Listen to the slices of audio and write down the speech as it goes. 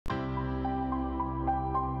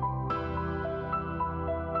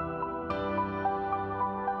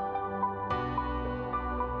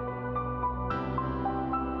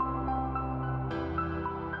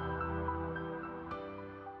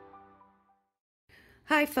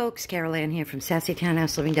Hi folks, Carol Ann here from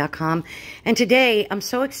SassyTownhouseLiving.com, and today I'm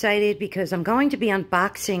so excited because I'm going to be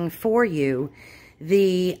unboxing for you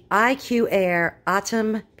the IQAir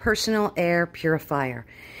Atem Personal Air Purifier.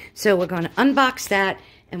 So we're going to unbox that,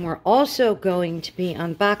 and we're also going to be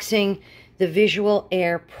unboxing the Visual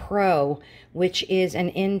Air Pro, which is an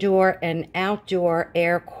indoor and outdoor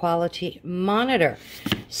air quality monitor.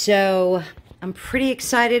 So I'm pretty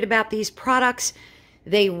excited about these products.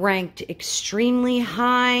 They ranked extremely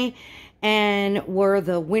high and were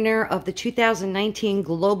the winner of the 2019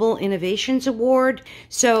 Global Innovations Award.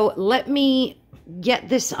 So let me get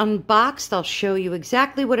this unboxed. I'll show you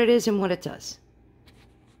exactly what it is and what it does.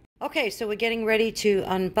 Okay, so we're getting ready to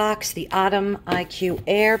unbox the Atem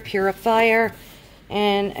IQAir Purifier.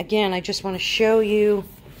 And again, I just want to show you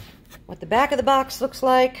what the back of the box looks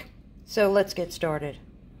like. So let's get started.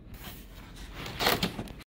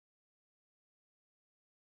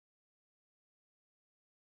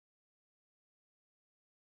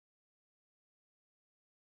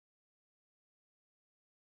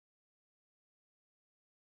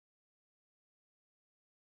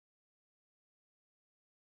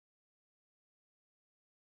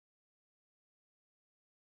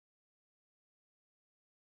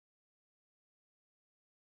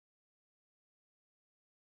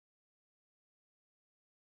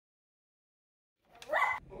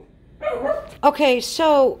 Okay,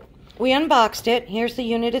 so we unboxed it. Here's the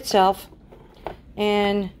unit itself.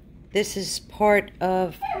 And this is part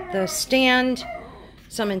of the stand,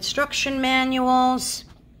 some instruction manuals,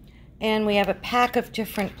 and we have a pack of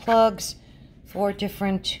different plugs for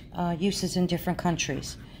different uses in different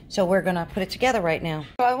countries. So we're going to put it together right now.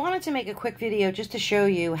 So I wanted to make a quick video just to show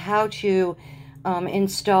you how to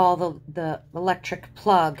install the electric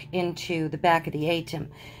plug into the back of the Atem.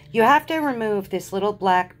 You have to remove this little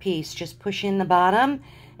black piece. Just push in the bottom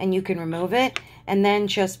and you can remove it, and then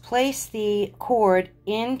just place the cord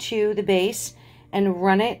into the base and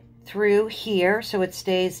run it through here so it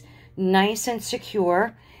stays nice and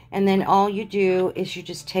secure. And then all you do is you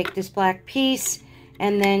just take this black piece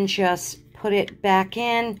and then just put it back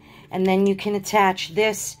in, and then you can attach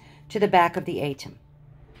this to the back of the Atem.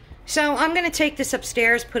 So I'm going to take this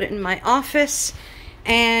upstairs, put it in my office,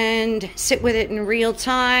 and sit with it in real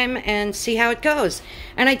time and see how it goes.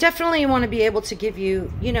 And I definitely want to be able to give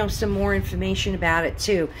you, some more information about it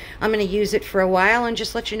too. I'm going to use it for a while and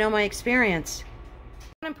just let you know my experience.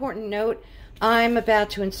 One important note, I'm about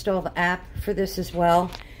to install the app for this as well,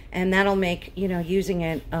 and that'll make, using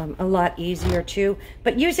it a lot easier too.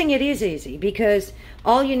 But using it is easy because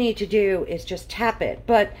all you need to do is just tap it.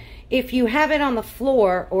 But if you have it on the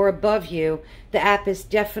floor or above you, the app is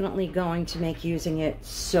definitely going to make using it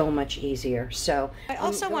so much easier. So I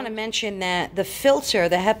also want to mention that the filter,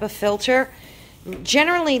 the HEPA filter,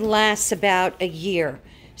 generally lasts about a year.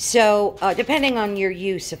 So depending on your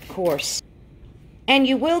use, of course. And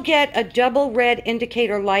you will get a double red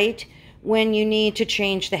indicator light when you need to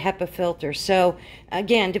change the HEPA filter. So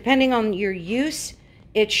again, depending on your use,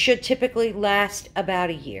 it should typically last about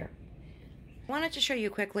a year. I wanted to show you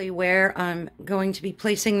quickly where I'm going to be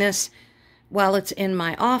placing this while it's in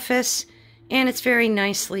my office, and it's very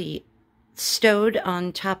nicely stowed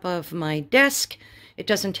on top of my desk. It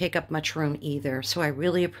doesn't take up much room either, so I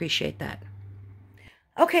really appreciate that.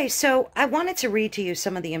 Okay, so I wanted to read to you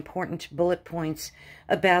some of the important bullet points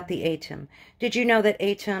about the Atem. Did you know that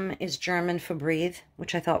Atem is German for breathe,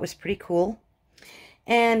 which I thought was pretty cool?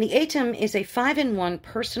 And the Atem is a 5-in-1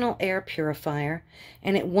 personal air purifier,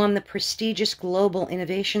 and it won the prestigious Global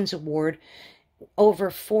Innovations Award, over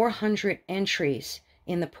 400 entries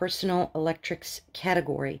in the personal electrics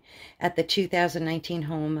category at the 2019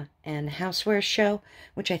 Home and Houseware Show,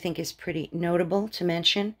 which I think is pretty notable to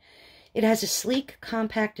mention. It has a sleek,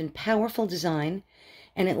 compact, and powerful design,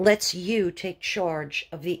 and it lets you take charge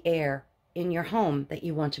of the air in your home that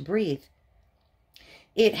you want to breathe.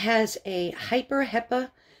 It has a HyperHEPA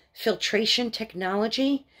filtration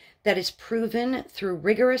technology that is proven through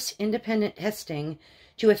rigorous independent testing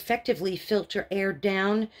to effectively filter air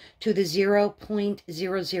down to the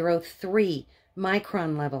 0.003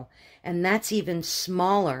 micron level. And that's even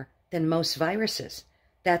smaller than most viruses.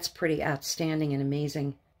 That's pretty outstanding and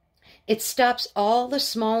amazing. It stops all the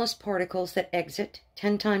smallest particles that exit,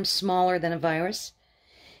 10 times smaller than a virus.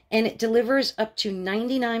 And it delivers up to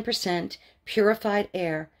 99% purified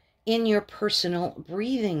air in your personal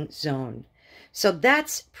breathing zone. So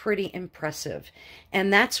that's pretty impressive.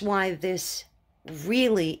 And that's why this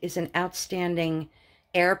really is an outstanding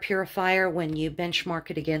air purifier when you benchmark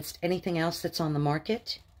it against anything else that's on the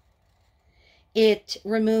market. It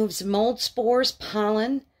removes mold spores,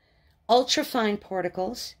 pollen, ultrafine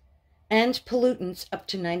particles, and pollutants up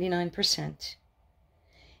to 99%.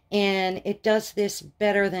 And it does this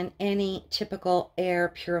better than any typical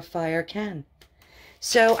air purifier can.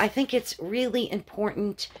 So I think it's really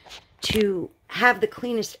important to have the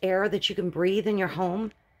cleanest air that you can breathe in your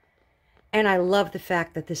home. And I love the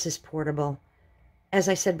fact that this is portable. As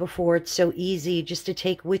I said before, it's so easy just to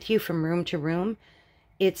take with you from room to room.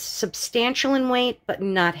 It's substantial in weight, but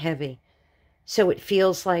not heavy. So it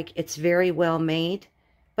feels like it's very well made,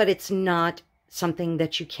 but it's not something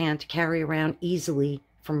that you can't carry around easily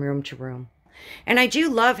from room to room. And I do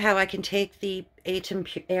love how I can take the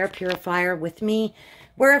Atem air purifier with me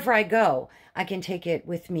wherever I go. I can take it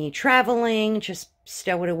with me traveling, just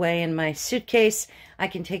stow it away in my suitcase. I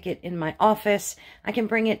can take it in my office. I can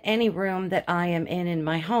bring it any room that I am in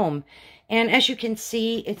my home. And as you can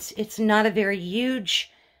see, it's not a very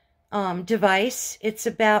huge device. It's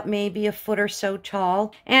about maybe a foot or so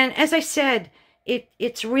tall. And as I said,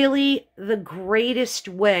 it's really the greatest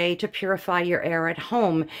way to purify your air at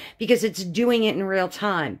home because it's doing it in real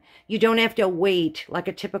time. You don't have to wait like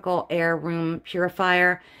a typical air room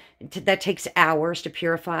purifier that takes hours to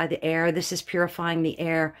purify the air. This is purifying the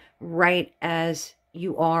air right as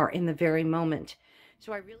you are in the very moment.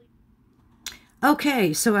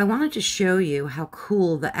 Okay, so I wanted to show you how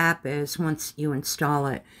cool the app is once you install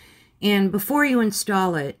it. And before you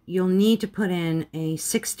install it, you'll need to put in a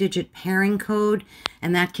 6-digit pairing code,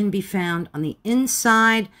 and that can be found on the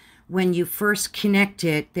inside. When you first connect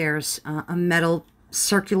it, there's a metal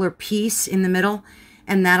circular piece in the middle,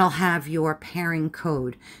 and that'll have your pairing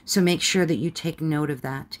code. So make sure that you take note of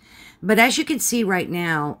that. But as you can see right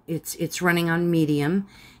now, it's running on medium,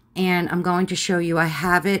 and I'm going to show you, I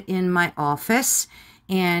have it in my office.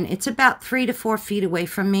 And it's about 3 to 4 feet away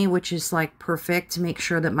from me, which is like perfect to make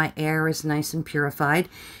sure that my air is nice and purified.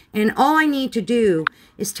 And all I need to do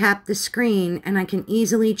is tap the screen and I can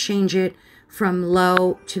easily change it from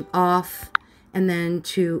low to off and then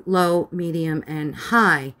to low, medium, and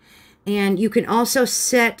high. And you can also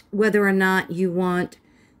set whether or not you want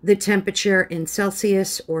the temperature in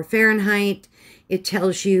Celsius or Fahrenheit. It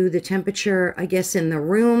tells you the temperature, I guess, in the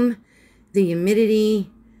room, the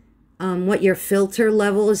humidity, what your filter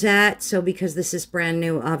level is at. So because this is brand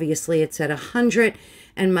new, obviously it's at 100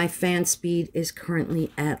 and my fan speed is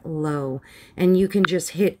currently at low. And you can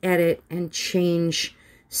just hit edit and change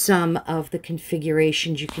some of the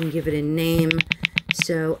configurations. You can give it a name.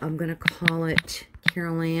 So I'm going to call it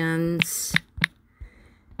Carol Ann's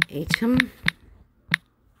Atem.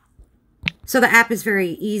 So the app is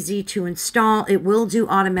very easy to install. It will do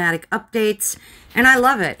automatic updates and I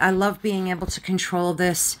love it. I love being able to control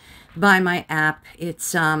this by my app.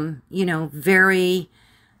 It's, you know, very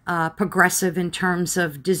progressive in terms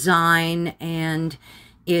of design, and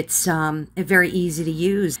it's very easy to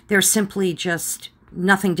use. There's simply just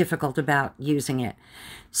nothing difficult about using it.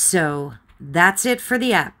 So that's it for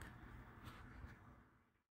the app.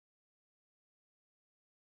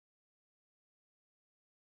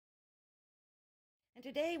 And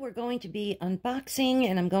today we're going to be unboxing,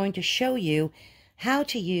 and I'm going to show you how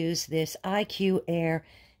to use this IQAir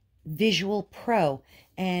Visual Pro,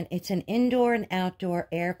 and it's an indoor and outdoor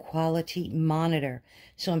air quality monitor.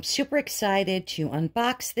 So I'm super excited to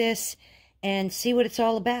unbox this and see what it's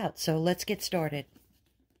all about. So let's get started.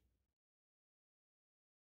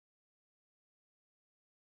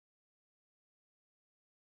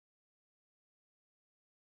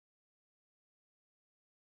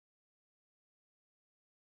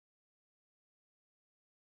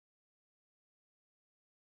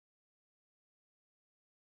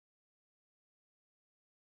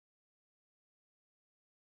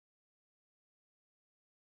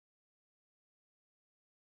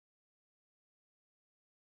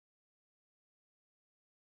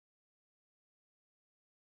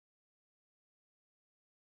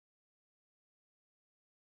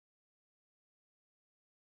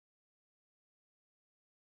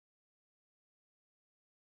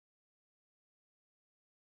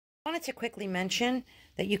 I wanted to quickly mention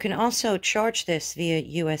that you can also charge this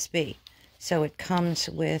via USB. So it comes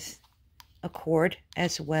with a cord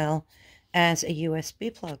as well as a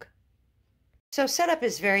USB plug. So setup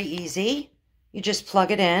is very easy. You just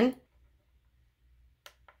plug it in.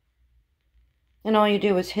 And all you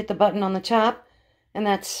do is hit the button on the top, and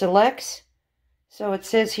that selects. So it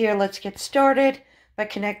says here, let's get started. By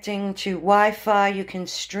connecting to Wi-Fi, you can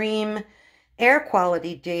stream air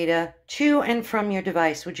quality data to and from your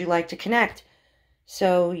device. Would you like to connect?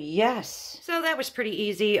 So yes. So that was pretty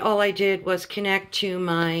easy. All I did was connect to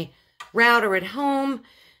my router at home,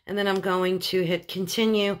 and then I'm going to hit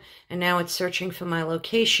continue, and now it's searching for my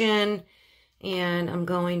location, and I'm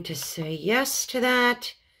going to say yes to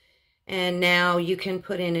that. And now you can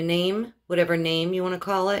put in a name, whatever name you want to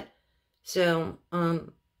call it. So,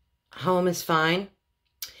 home is fine.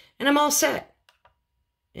 And I'm all set.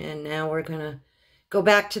 And now we're going to go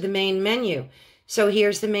back to the main menu. So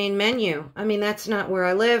here's the main menu. I mean, that's not where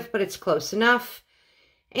I live, but it's close enough.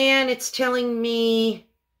 And it's telling me,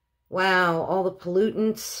 wow, all the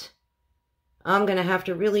pollutants. I'm going to have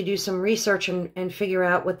to really do some research and figure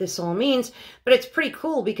out what this all means. But it's pretty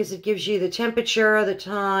cool because it gives you the temperature, the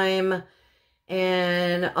time,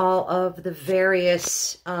 and all of the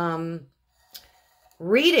various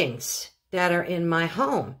readings that are in my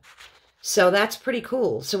home. So that's pretty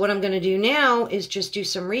cool. So what I'm going to do now is just do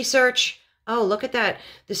some research. Oh, look at that.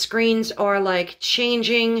 The screens are like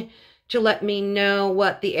changing to let me know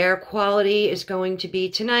what the air quality is going to be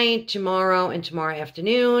tonight, tomorrow, and tomorrow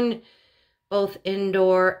afternoon. Both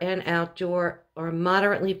indoor and outdoor are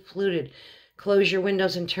moderately polluted. Close your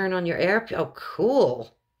windows and turn on your air. Oh,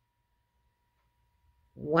 cool.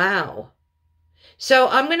 Wow. So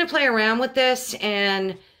I'm going to play around with this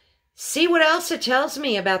and see what else it tells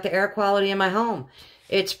me about the air quality in my home.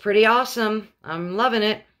 It's pretty awesome. I'm loving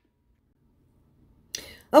it.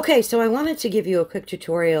 Okay, so I wanted to give you a quick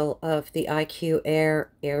tutorial of the IQAir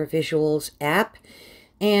AirVisuals app.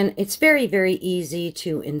 And it's very, very easy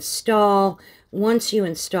to install. Once you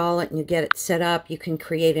install it and you get it set up, you can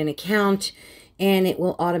create an account and it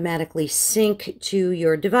will automatically sync to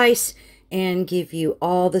your device and give you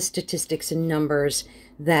all the statistics and numbers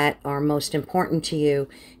that are most important to you.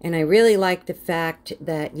 And I really like the fact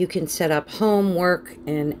that you can set up home, work,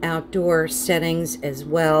 and outdoor settings as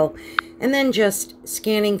well. And then just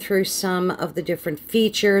scanning through some of the different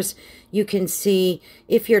features, you can see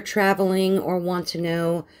if you're traveling or want to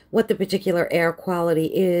know what the particular air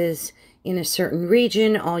quality is in a certain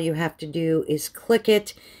region. All you have to do is click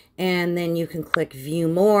it, and then you can click View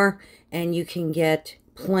More, and you can get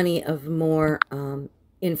plenty of more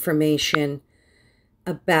information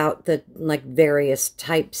about the various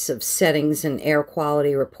types of settings and air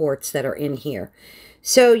quality reports that are in here.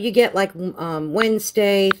 So you get like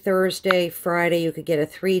Wednesday, Thursday, Friday. You could get a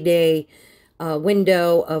 3-day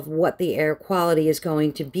window of what the air quality is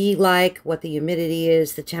going to be like, what the humidity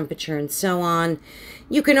is, the temperature, and so on.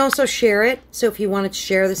 You can also share it. So if you wanted to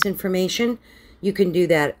share this information, you can do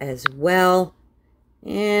that as well.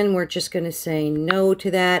 And we're just going to say no to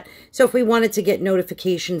that. So if we wanted to get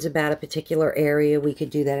notifications about a particular area, we could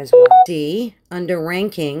do that as well. See, under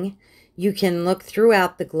ranking, you can look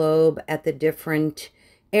throughout the globe at the different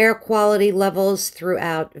air quality levels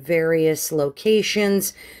throughout various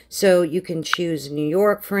locations. So you can choose New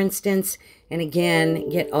York, for instance, and again,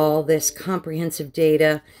 get all this comprehensive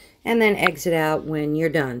data and then exit out when you're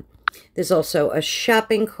done. There's also a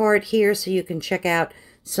shopping cart here, so you can check out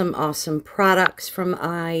some awesome products from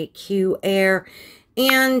IQAir.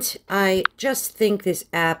 And I just think this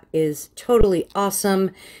app is totally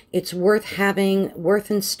awesome. It's worth having,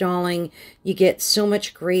 worth installing. You get so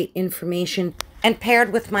much great information. And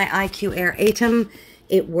paired with my IQAir Atem,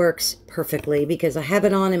 it works perfectly because I have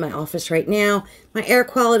it on in my office right now. My air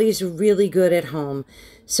quality is really good at home.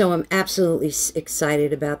 So I'm absolutely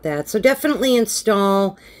excited about that. So definitely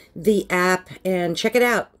install the app and check it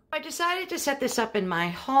out. I decided to set this up in my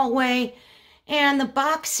hallway, and the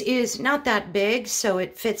box is not that big, so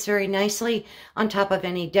it fits very nicely on top of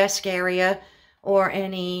any desk area or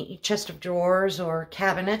any chest of drawers or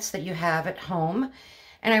cabinets that you have at home.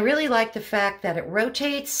 And I really like the fact that it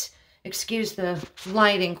rotates. Excuse the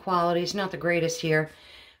lighting quality, it's not the greatest here,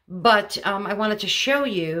 but I wanted to show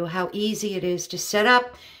you how easy it is to set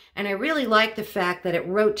up. And I really like the fact that it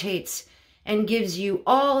rotates and gives you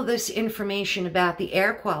all this information about the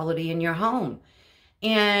air quality in your home.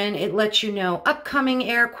 And it lets you know upcoming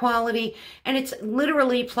air quality, and it's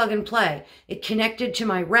literally plug and play. It connected to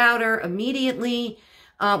my router immediately.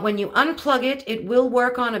 When you unplug it, it will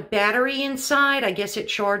work on a battery inside. I guess it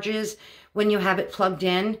charges when you have it plugged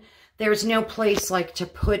in. There's no place like to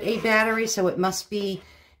put a battery, so it must be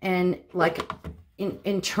an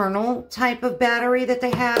internal type of battery that they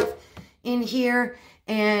have in here.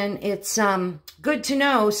 And it's good to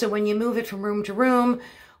know, so when you move it from room to room,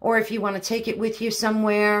 or if you want to take it with you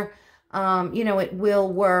somewhere, you know, it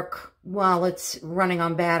will work while it's running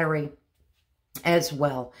on battery as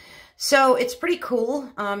well. So it's pretty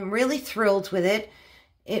cool. I'm really thrilled with it.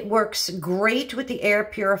 It works great with the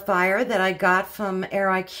AirPurifier that I got from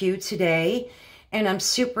AirIQ today. And I'm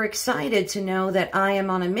super excited to know that I am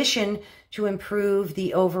on a mission to improve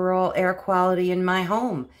the overall air quality in my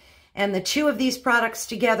home. And the two of these products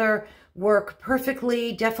together work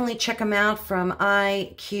perfectly. Definitely check them out from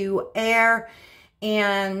IQAir.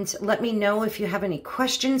 And let me know if you have any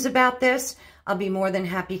questions about this. I'll be more than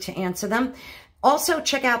happy to answer them. Also,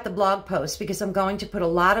 check out the blog post because I'm going to put a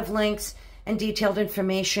lot of links and detailed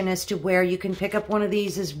information as to where you can pick up one of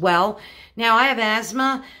these as well. Now, I have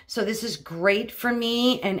asthma, so this is great for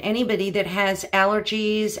me and anybody that has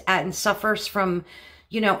allergies and suffers from,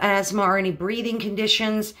 you know, asthma or any breathing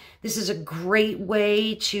conditions. This is a great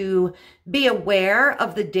way to be aware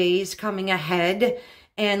of the days coming ahead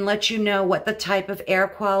and let you know what the type of air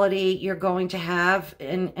quality you're going to have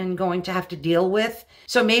and going to have to deal with.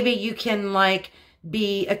 So maybe you can like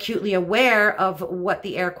be acutely aware of what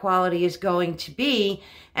the air quality is going to be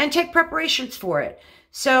and take preparations for it.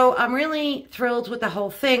 So I'm really thrilled with the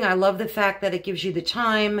whole thing. I love the fact that it gives you the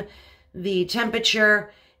time, the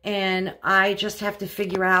temperature, and I just have to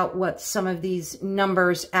figure out what some of these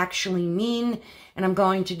numbers actually mean. And I'm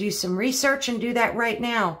going to do some research and do that right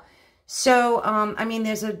now. So, I mean,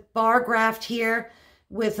 there's a bar graph here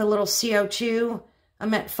with a little CO2.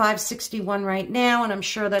 I'm at 561 right now, and I'm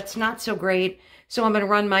sure that's not so great. So I'm going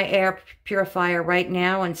to run my air purifier right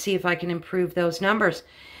now and see if I can improve those numbers.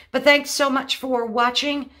 But thanks so much for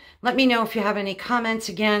watching. Let me know if you have any comments.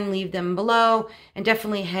 Again, leave them below. And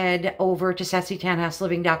definitely head over to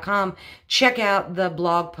SassyTownhouseLiving.com. Check out the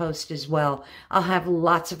blog post as well. I'll have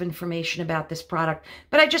lots of information about this product.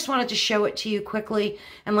 But I just wanted to show it to you quickly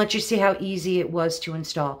and let you see how easy it was to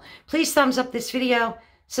install. Please thumbs up this video.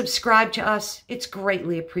 Subscribe to us. It's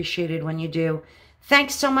greatly appreciated when you do.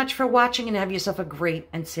 Thanks so much for watching and have yourself a great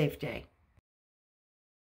and safe day.